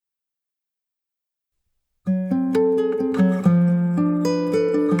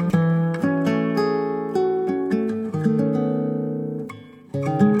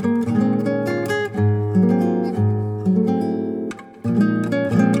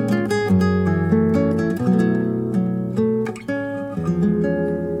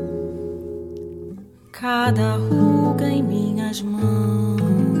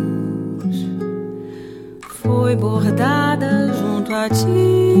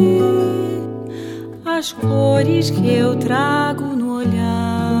As cores que eu trago no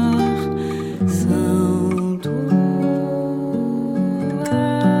olhar são tuas.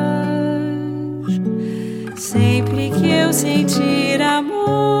 Sempre que eu sentir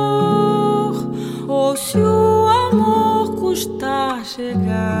amor, ou se o amor custar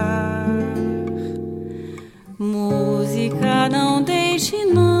chegar, música, não deixe,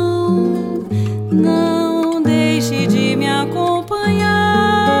 não, não deixe de me acompanhar.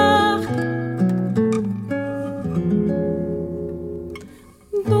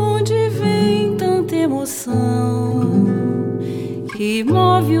 Donde vem tanta emoção que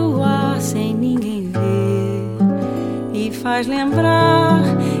move o ar sem ninguém ver, e faz lembrar,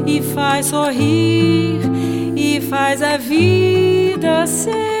 e faz sorrir, e faz a vida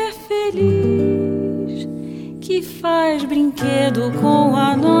ser feliz, que faz brinquedo com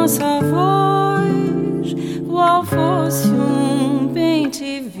a nossa voz, qual fosse um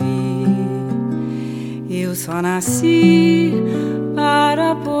bem-te-vi. Eu só nasci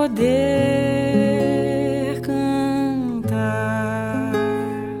para poder cantar.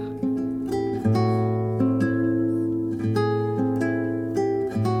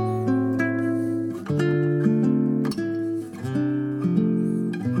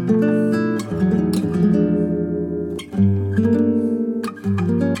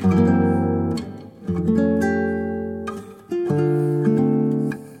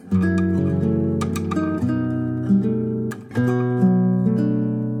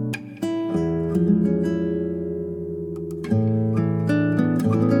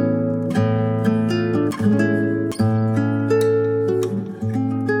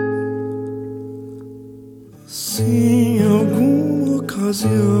 Se em alguma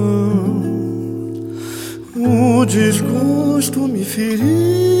ocasião o desgosto me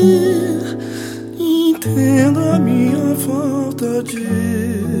ferir, entenda a minha falta de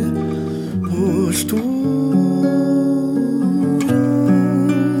postura.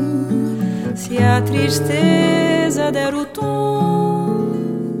 Se a tristeza der o tom,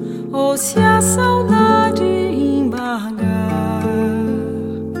 ou se a saudade embargar,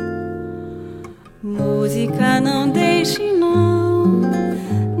 música, não deixe, não,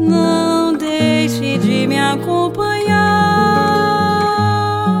 não deixe de me acompanhar.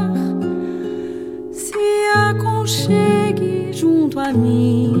 Se aconchegue junto a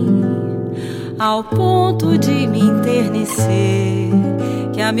mim, ao ponto de me enternecer,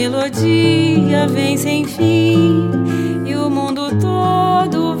 que a melodia vem sem fim e o mundo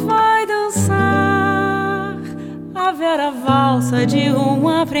todo vai dançar a vera valsa de um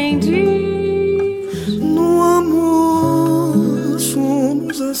aprendiz. No amor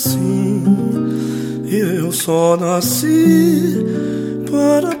somos assim, eu só nasci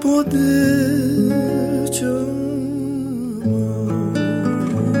para poder te amar.